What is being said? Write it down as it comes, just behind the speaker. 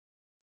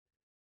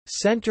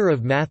Center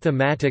of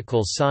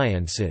Mathematical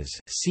Sciences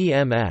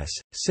 (CMS),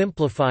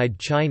 simplified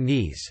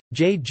Chinese: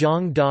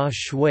 Zhejiang Da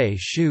Shui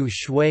Shu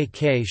Shui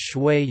Ke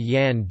Shui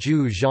Yan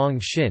Zhu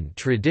Zhongxin.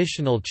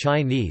 Traditional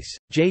Chinese: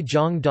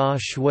 Zhejiang Da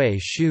Shui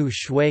Shu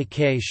Shui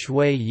Ke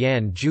Shui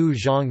Yan Zhu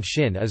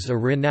Zhongxin is a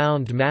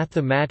renowned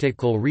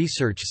mathematical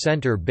research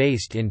center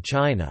based in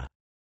China.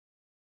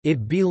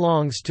 It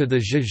belongs to the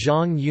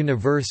Zhejiang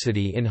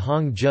University in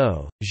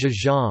Hangzhou,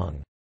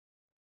 Zhejiang.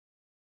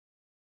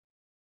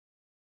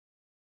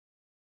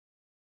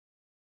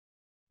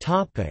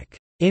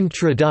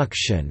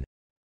 Introduction.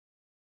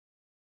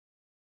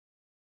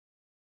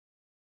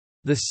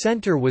 The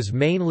center was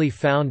mainly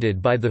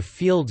founded by the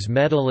Fields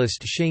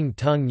medalist Xing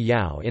Tung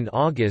Yao in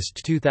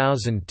August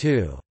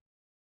 2002.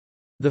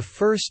 The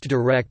first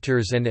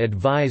directors and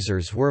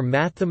advisors were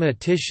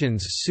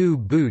mathematicians Su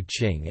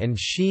Buqing and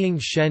Xiang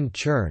Shen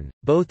Chern,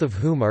 both of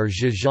whom are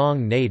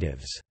Zhejiang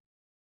natives.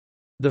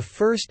 The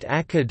first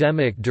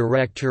academic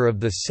director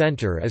of the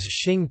center is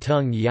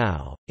Xing-Tung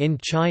Yao. In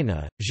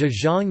China,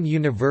 Zhejiang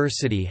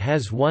University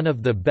has one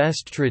of the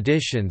best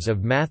traditions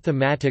of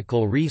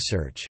mathematical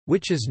research,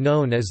 which is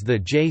known as the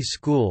Jie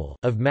School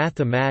of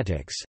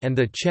Mathematics and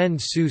the Chen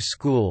Su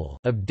School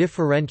of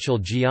Differential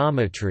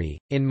Geometry,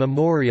 in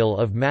memorial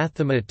of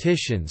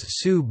mathematicians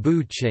Su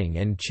Buqing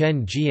and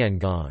Chen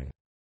Jiangong.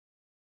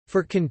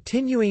 For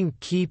continuing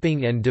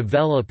keeping and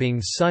developing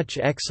such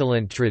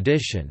excellent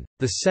tradition,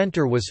 the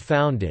center was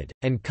founded,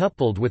 and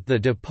coupled with the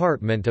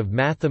Department of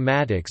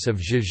Mathematics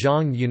of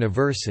Zhejiang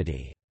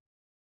University.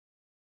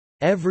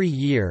 Every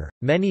year,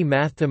 many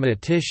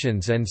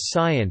mathematicians and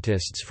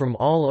scientists from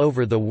all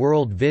over the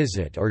world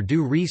visit or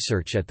do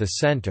research at the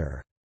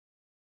center.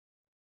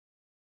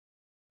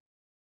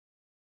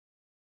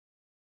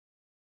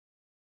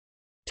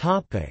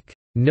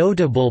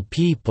 Notable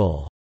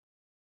people.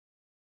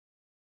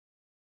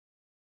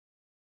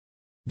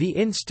 The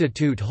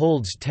institute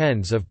holds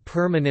tens of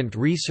permanent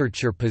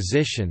researcher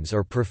positions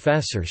or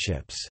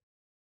professorships.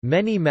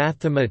 Many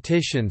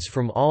mathematicians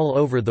from all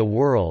over the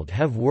world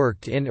have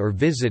worked in or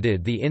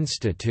visited the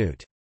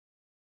institute.